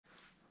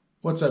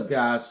What's up,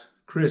 guys?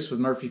 Chris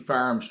with Murphy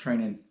Firearms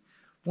Training.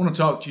 I want to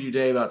talk to you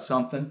today about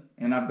something,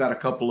 and I've got a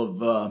couple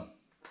of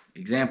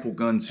example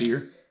guns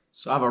here.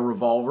 So I have a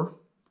revolver,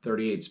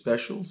 38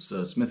 Special,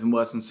 Smith &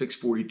 Wesson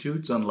 642.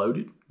 It's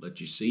unloaded.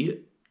 Let you see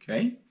it.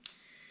 Okay.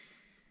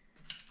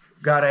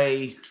 Got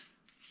a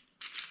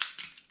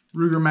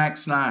Ruger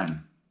Max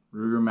 9.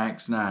 Ruger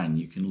Max 9.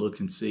 You can look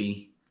and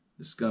see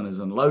this gun is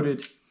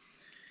unloaded.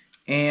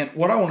 And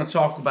what I want to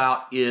talk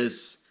about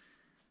is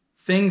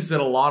things that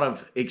a lot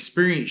of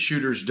experienced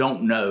shooters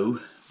don't know,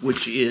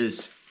 which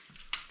is,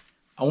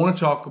 I want to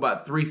talk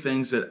about three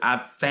things that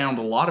I've found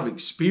a lot of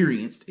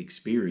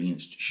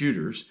experienced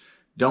shooters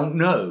don't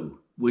know,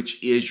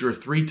 which is your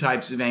three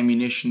types of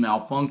ammunition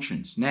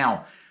malfunctions.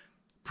 Now,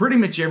 pretty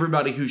much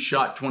everybody who's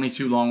shot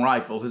 .22 long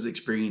rifle has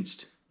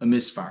experienced a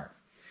misfire.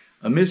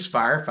 A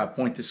misfire, if I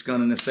point this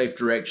gun in a safe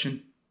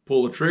direction,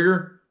 pull the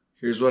trigger,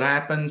 here's what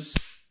happens,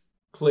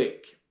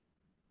 click.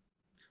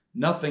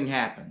 Nothing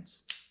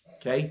happens,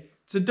 okay?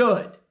 It's a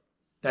dud.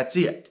 That's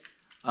it.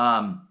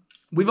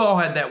 We've all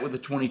had that with a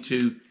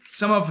 .22.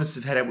 Some of us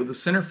have had it with a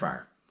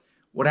centerfire.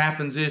 What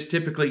happens is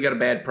typically you got a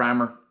bad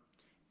primer.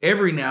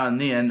 Every now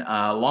and then,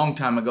 a long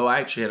time ago,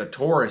 I actually had a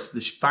Taurus. The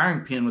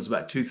firing pin was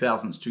about 2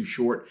 thousandths too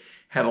short.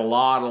 Had a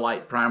lot of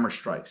light primer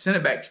strikes. Sent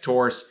it back to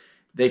Taurus.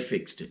 They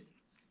fixed it.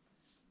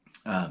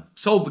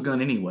 Sold the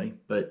gun anyway,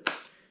 but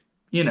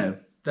you know,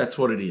 that's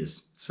what it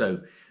is.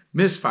 So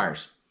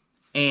misfires.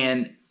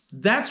 And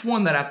that's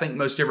one that I think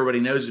most everybody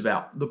knows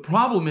about. The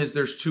problem is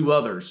there's two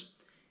others.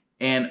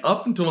 And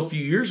up until a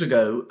few years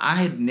ago, I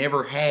had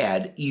never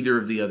had either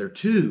of the other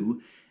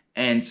two.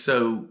 And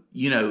so,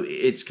 you know,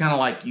 it's kind of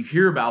like you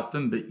hear about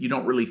them, but you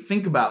don't really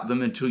think about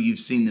them until you've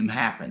seen them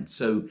happen.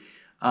 So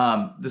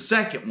the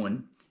second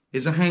one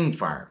is a hang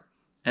fire.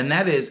 And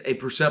that is a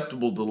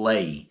perceptible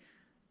delay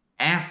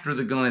after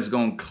the gun has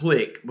gone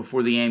click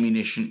before the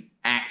ammunition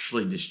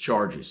actually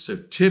discharges. So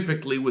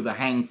typically with a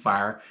hang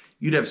fire,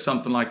 you'd have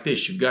something like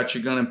this. You've got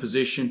your gun in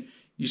position,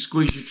 you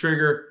squeeze your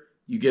trigger,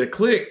 you get a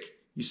click,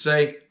 you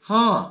say,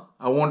 I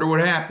wonder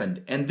what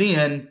happened. And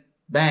then,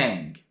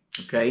 bang,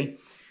 okay?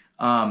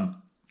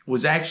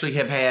 Was actually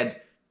have had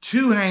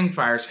two hang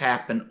fires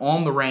happen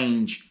on the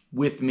range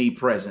with me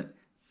present.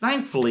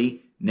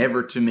 Thankfully,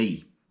 never to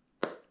me.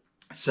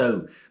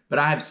 So, but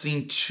I have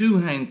seen two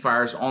hang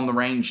fires on the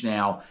range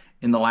now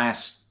in the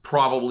last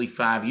probably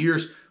 5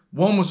 years.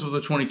 One was with a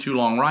 .22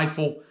 long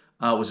rifle.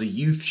 Was a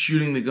youth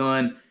shooting the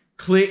gun.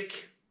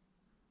 Click,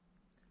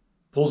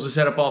 pulls his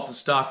head up off the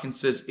stock and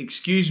says,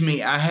 excuse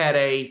me, I had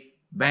a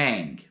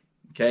bang,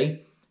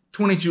 okay?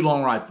 .22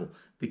 long rifle.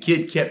 The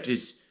kid kept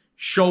his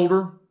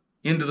shoulder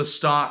into the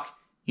stock,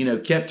 you know,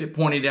 kept it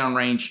pointed down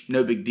range,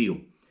 no big deal.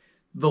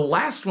 The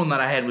last one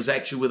that I had was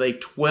actually with a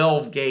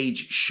 12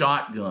 gauge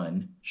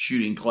shotgun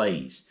shooting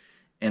clays.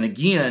 And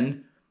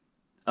again,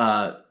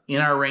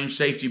 in our range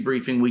safety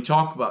briefing, we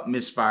talk about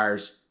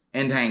misfires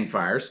and hang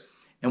fires.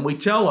 And we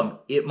tell them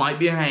it might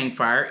be a hang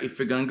fire. If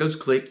the gun goes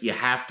click, you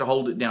have to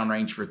hold it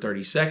downrange for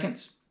 30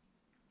 seconds.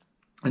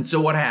 And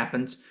so what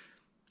happens,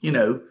 you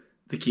know,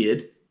 the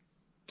kid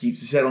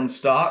keeps his head on the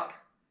stock,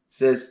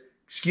 says,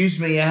 excuse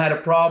me, I had a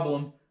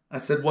problem. I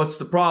said, what's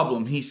the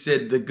problem? He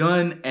said, the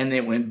gun, and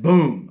it went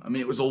boom. I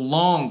mean, it was a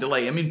long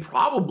delay. I mean,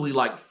 probably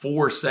like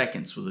 4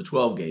 seconds with a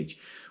 12 gauge,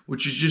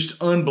 which is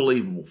just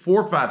unbelievable.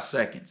 4 or 5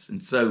 seconds.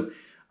 And so,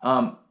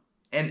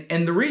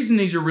 And the reason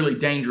these are really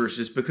dangerous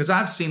is because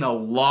I've seen a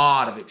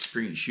lot of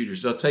experienced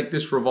shooters. They'll take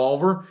this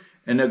revolver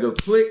and they'll go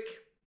click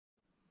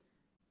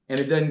and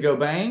it doesn't go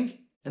bang.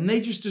 And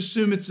they just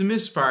assume it's a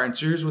misfire. And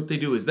so here's what they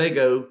do is they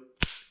go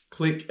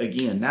click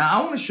again. Now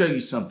I want to show you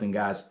something,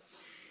 guys.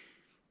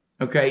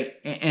 Okay.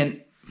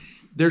 And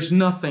there's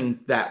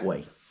nothing that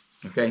way.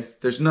 Okay.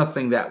 There's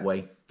nothing that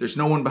way. There's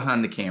no one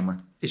behind the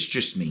camera. It's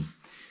just me.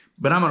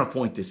 But I'm going to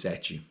point this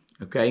at you.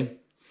 Okay.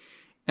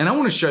 And I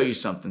want to show you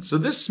something. So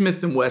this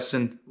Smith &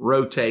 Wesson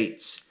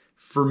rotates,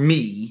 for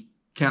me,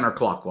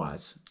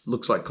 counterclockwise.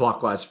 Looks like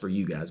clockwise for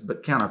you guys,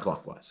 but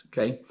counterclockwise,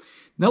 okay?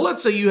 Now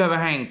let's say you have a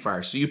hang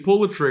fire. So you pull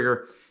the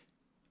trigger,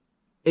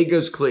 it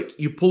goes click,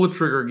 you pull the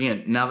trigger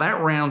again. Now that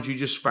round you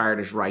just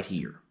fired is right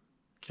here,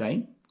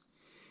 okay?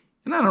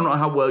 And I don't know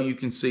how well you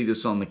can see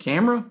this on the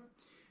camera,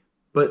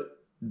 but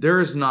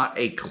there is not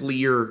a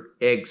clear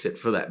exit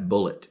for that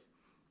bullet.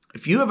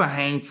 If you have a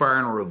hang fire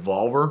and a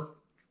revolver,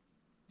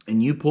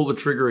 and you pull the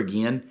trigger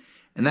again,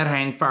 and that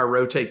hang fire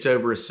rotates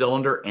over a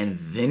cylinder and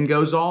then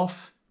goes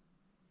off,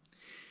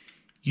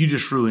 you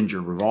just ruined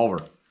your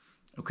revolver,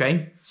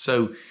 okay?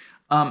 So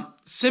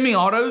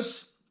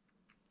semi-autos,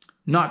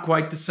 not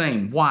quite the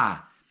same. Why?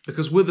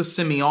 Because with a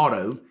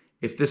semi-auto,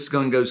 if this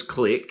gun goes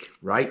click,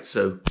 right?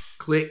 So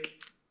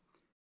click,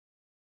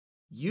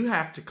 you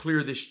have to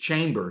clear this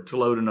chamber to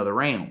load another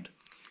round.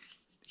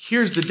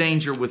 Here's the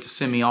danger with the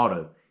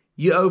semi-auto.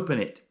 You open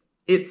it,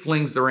 it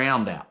flings the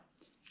round out.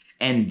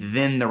 And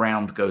then the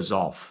round goes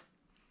off.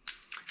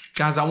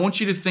 Guys, I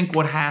want you to think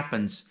what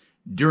happens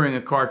during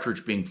a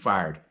cartridge being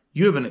fired.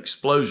 You have an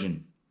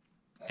explosion,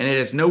 and it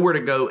has nowhere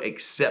to go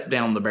except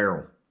down the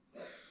barrel.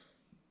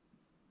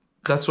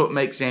 That's what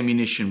makes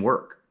ammunition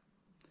work.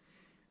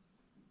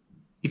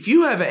 If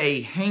you have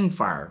a hang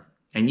fire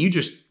and you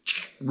just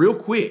real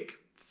quick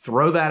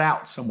throw that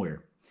out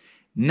somewhere,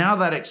 now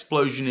that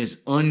explosion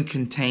is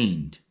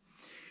uncontained.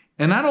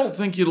 And I don't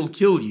think it'll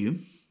kill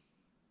you,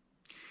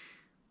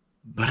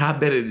 but I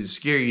bet it'd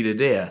scare you to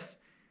death.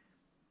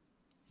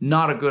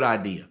 Not a good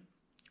idea.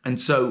 And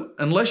so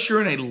unless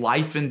you're in a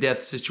life and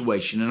death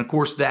situation, and of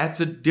course that's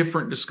a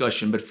different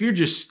discussion, but if you're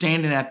just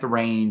standing at the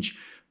range,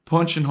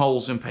 punching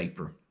holes in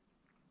paper,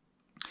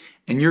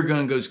 and your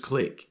gun goes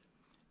click,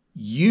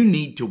 you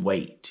need to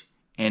wait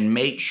and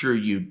make sure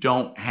you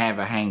don't have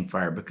a hang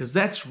fire, because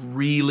that's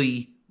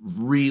really,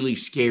 really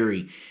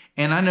scary.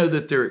 And I know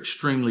that they're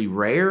extremely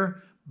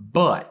rare,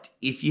 but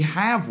if you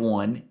have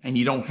one and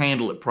you don't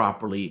handle it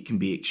properly, it can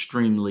be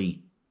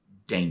extremely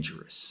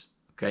dangerous,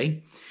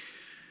 okay?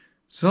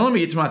 So let me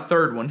get to my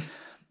third one.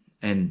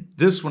 And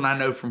this one I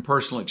know from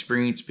personal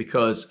experience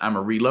because I'm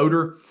a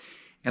reloader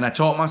and I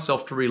taught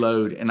myself to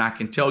reload. And I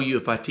can tell you,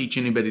 if I teach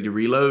anybody to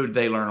reload,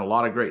 they learn a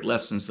lot of great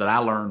lessons that I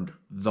learned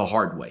the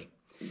hard way.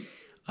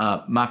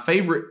 My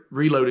favorite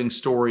reloading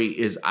story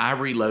is I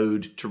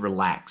reload to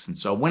relax. And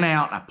so I went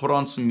out and I put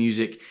on some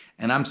music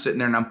and I'm sitting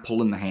there and I'm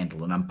pulling the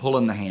handle and I'm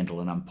pulling the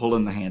handle and I'm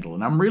pulling the handle.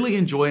 And I'm really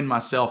enjoying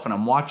myself and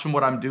I'm watching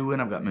what I'm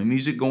doing. I've got my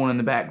music going in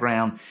the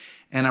background.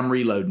 And I'm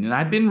reloading. And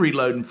I'd been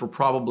reloading for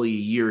probably a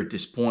year at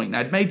this point. And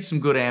I'd made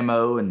some good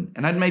ammo and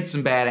I'd made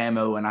some bad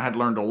ammo. And I had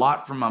learned a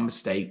lot from my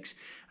mistakes.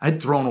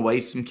 I'd thrown away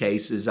some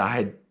cases. I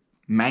had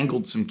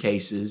mangled some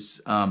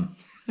cases. But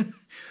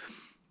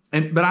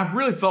I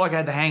really felt like I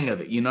had the hang of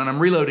it, you know. And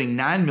I'm reloading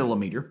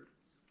 9mm.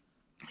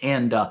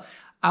 And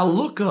I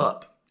look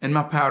up and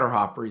my powder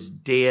hopper is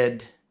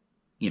dead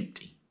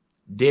empty.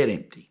 Dead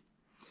empty.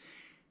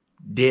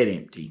 Dead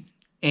empty.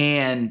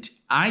 And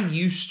I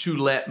used to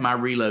let my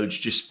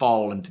reloads just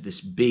fall into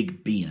this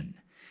big bin.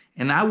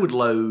 And I would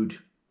load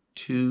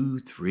 2,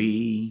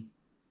 3,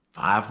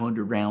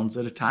 500 rounds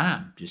at a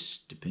time,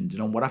 just depending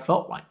on what I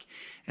felt like.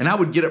 And I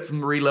would get up from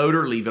the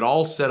reloader, leave it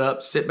all set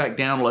up, sit back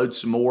down, load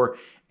some more.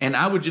 And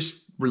I would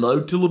just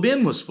reload till the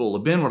bin was full. The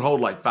bin would hold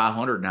like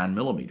 500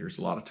 9mm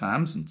a lot of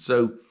times. And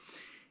so,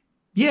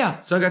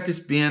 yeah, so I got this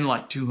bin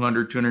like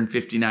 200,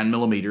 250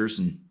 9mm,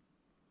 and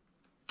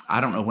I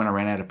don't know when I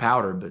ran out of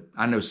powder, but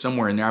I know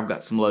somewhere in there I've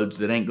got some loads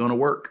that ain't going to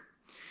work.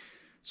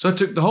 So I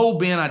took the whole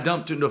bin, I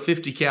dumped it into a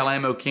 50 cal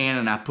ammo can,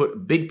 and I put a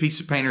big piece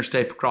of painter's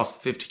tape across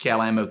the 50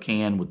 cal ammo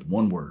can with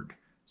one word,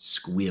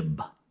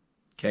 squib.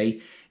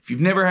 Okay? If you've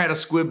never had a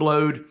squib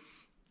load,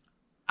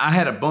 I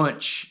had a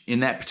bunch in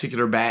that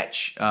particular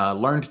batch.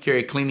 Learned to carry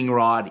a cleaning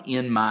rod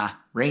in my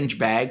range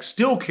bag.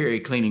 Still carry a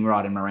cleaning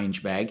rod in my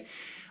range bag.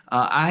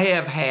 I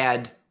have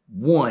had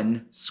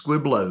one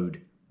squib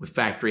load with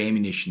factory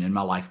ammunition in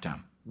my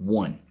lifetime.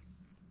 One.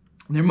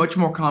 And they're much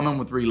more common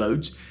with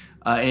reloads,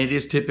 and it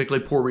is typically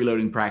poor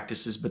reloading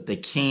practices, but they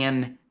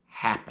can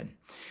happen.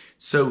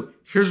 So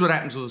here's what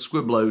happens with a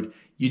squib load.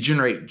 You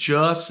generate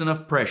just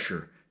enough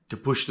pressure to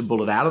push the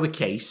bullet out of the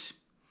case,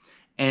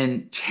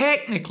 and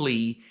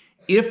technically,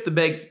 if the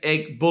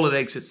bullet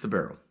exits the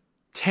barrel,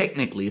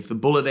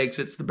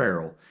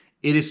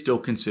 it is still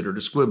considered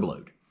a squib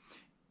load.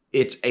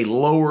 It's a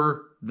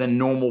lower than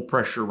normal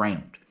pressure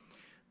round.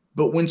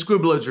 But when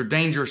squib loads are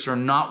dangerous are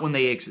not when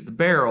they exit the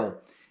barrel,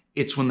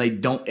 it's when they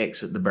don't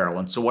exit the barrel.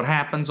 And so what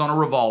happens on a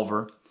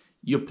revolver,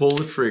 you pull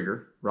the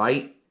trigger,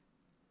 right?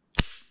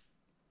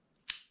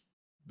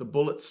 The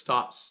bullet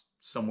stops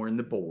somewhere in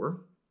the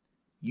bore.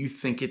 You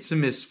think it's a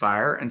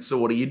misfire, and so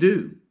what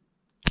do?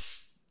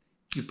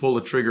 You pull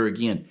the trigger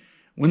again.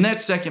 When that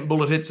second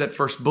bullet hits that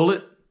first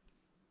bullet,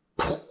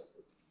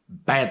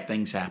 bad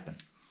things happen.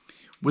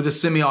 With a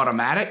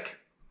semi-automatic,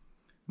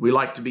 we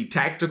like to be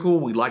tactical.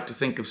 We like to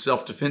think of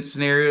self-defense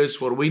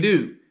scenarios. What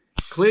do?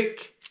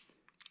 Click.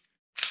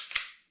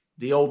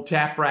 The old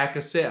tap, rack,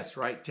 assess,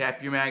 right?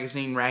 Tap your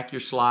magazine, rack your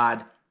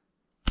slide,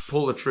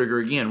 pull the trigger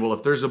again. Well,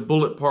 if there's a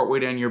bullet partway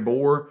down your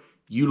bore,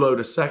 you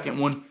load a second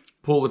one,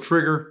 pull the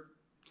trigger,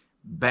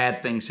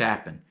 bad things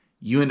happen.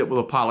 You end up with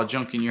a pile of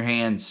junk in your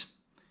hands.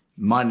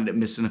 You might end up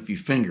missing a few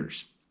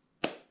fingers.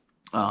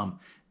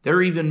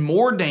 They're even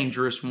more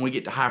dangerous when we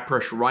get to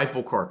high-pressure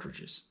rifle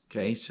cartridges,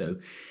 okay? So,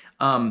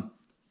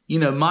 you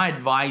know, my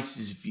advice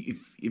is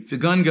if the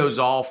gun goes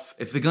off,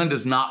 if the gun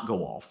does not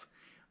go off,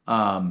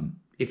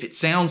 if it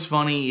sounds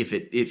funny, if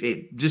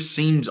it just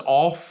seems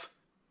off,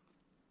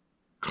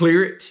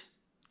 clear it,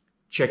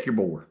 check your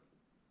bore,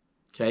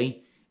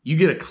 okay? You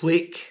get a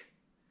click,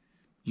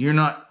 you're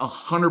not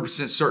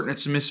 100% certain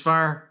it's a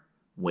misfire,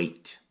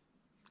 wait,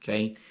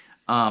 okay?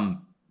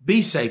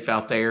 Be safe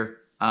out there.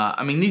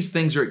 I mean, these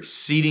things are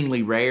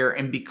exceedingly rare,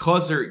 and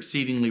because they're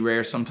exceedingly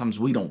rare, sometimes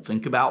we don't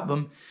think about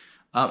them.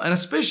 And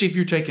especially if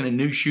you're taking a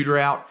new shooter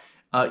out,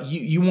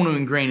 you want to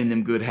ingrain in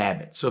them good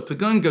habits. So if the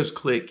gun goes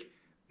click,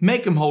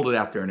 make them hold it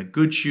out there in a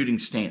good shooting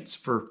stance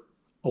for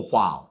a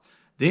while.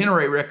 The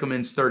NRA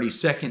recommends 30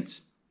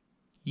 seconds.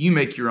 You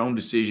make your own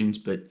decisions,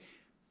 but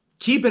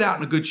keep it out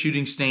in a good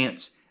shooting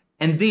stance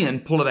and then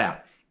pull it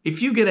out.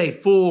 If you get a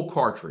full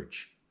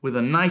cartridge with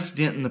a nice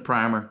dent in the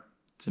primer,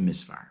 it's a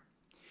misfire.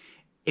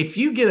 If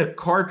you get a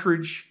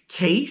cartridge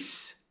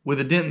case with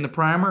a dent in the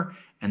primer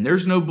and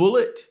there's no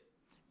bullet,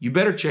 you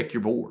better check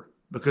your bore,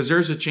 because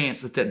there's a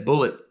chance that that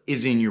bullet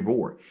is in your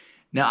bore.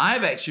 Now,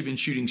 I've actually been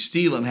shooting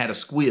steel and had a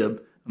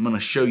squib. I'm going to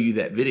show you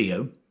that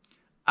video.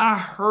 I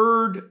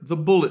heard the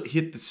bullet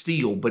hit the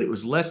steel, but it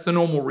was less than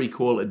normal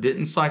recoil. It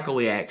didn't cycle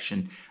the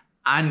action.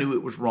 I knew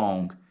it was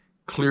wrong.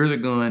 Clear the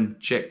gun,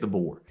 check the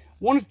bore.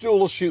 Wanted to do a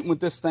little shooting with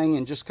this thing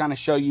and just kind of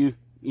show you,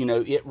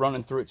 it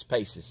running through its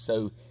paces.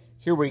 So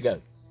here we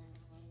go.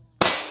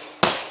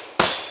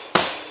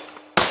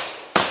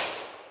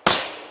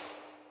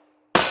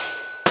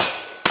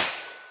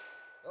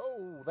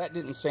 Oh, that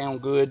didn't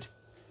sound good.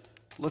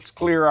 Let's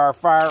clear our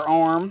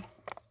firearm.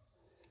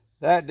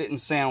 That didn't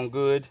sound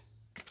good.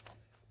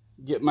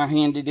 Get my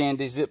handy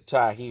dandy zip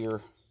tie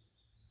here.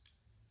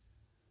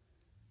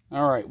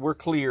 All right, we're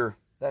clear.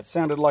 That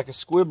sounded like a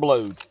squib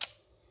load.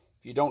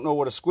 If you don't know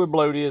what a squib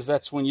load is,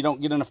 that's when you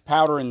don't get enough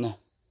powder in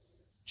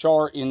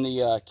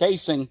the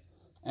casing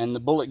and the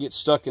bullet gets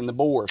stuck in the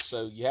bore.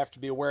 So you have to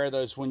be aware of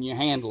those when you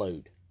hand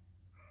load.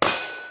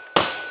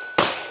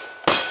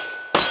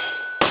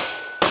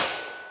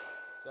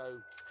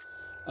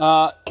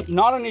 So,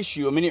 not an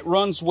issue. I mean, it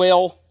runs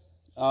well,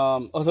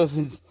 other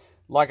than,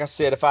 like I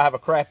said, if I have a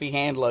crappy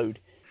hand load.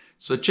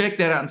 So check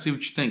that out and see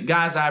what you think.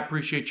 Guys, I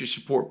appreciate your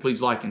support.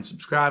 Please like and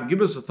subscribe.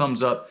 Give us a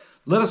thumbs up.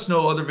 Let us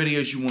know other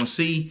videos you want to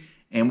see,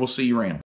 and we'll see you around.